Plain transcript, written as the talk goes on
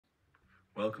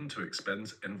Welcome to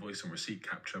Expend's invoice and receipt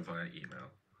capture via email.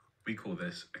 We call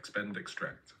this Expend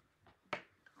Extract.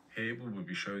 Here we will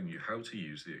be showing you how to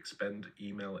use the Expend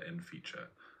Email In feature,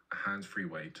 a hands-free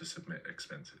way to submit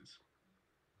expenses.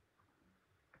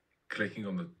 Clicking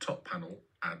on the top panel,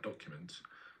 Add Documents,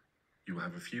 you will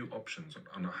have a few options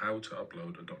on how to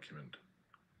upload a document,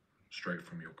 straight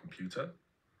from your computer,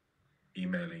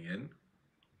 emailing in,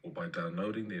 or by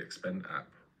downloading the Expend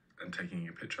app and taking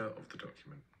a picture of the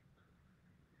document.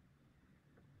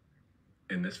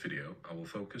 In this video, I will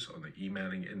focus on the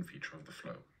emailing in feature of the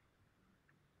flow.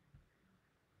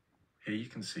 Here you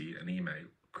can see an email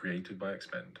created by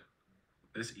Expend.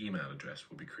 This email address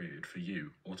will be created for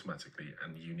you automatically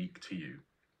and unique to you.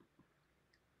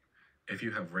 If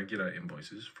you have regular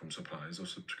invoices from suppliers or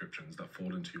subscriptions that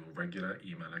fall into your regular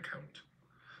email account,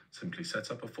 simply set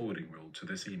up a forwarding rule to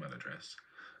this email address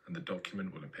and the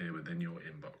document will appear within your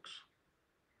inbox.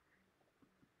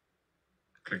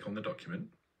 Click on the document,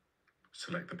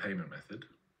 select the payment method,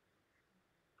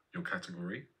 your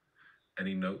category,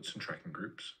 any notes and tracking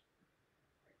groups,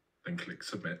 then click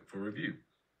Submit for review.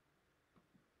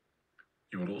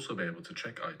 You will also be able to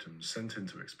check items sent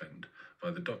into Expend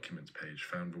via the Documents page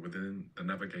found within the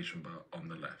navigation bar on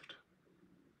the left.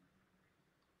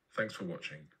 Thanks for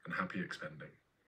watching and happy expending.